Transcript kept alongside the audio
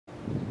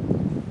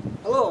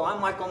Hello,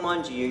 I'm Michael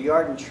Monji, your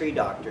yard and tree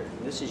doctor. And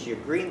this is your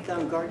green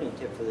thumb gardening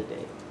tip for the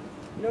day.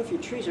 You know, if your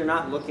trees are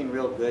not looking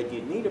real good,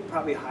 you need to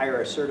probably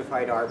hire a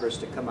certified arborist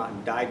to come out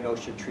and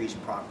diagnose your trees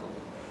properly.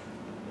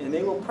 And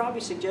they will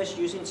probably suggest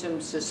using some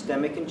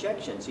systemic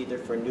injections, either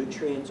for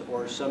nutrients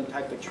or some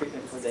type of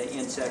treatment for the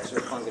insects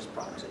or fungus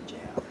problems that you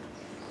have.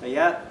 Now,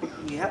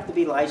 you have to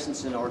be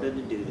licensed in order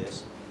to do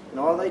this. And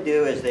all they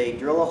do is they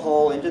drill a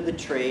hole into the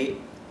tree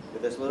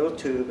with this little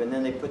tube, and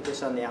then they put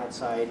this on the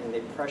outside and they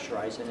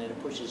pressurize it, and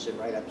it pushes it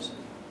right up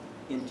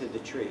into the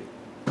tree.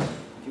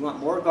 If you want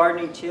more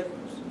gardening tips,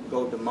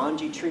 go to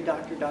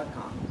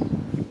monjitreedoctor.com.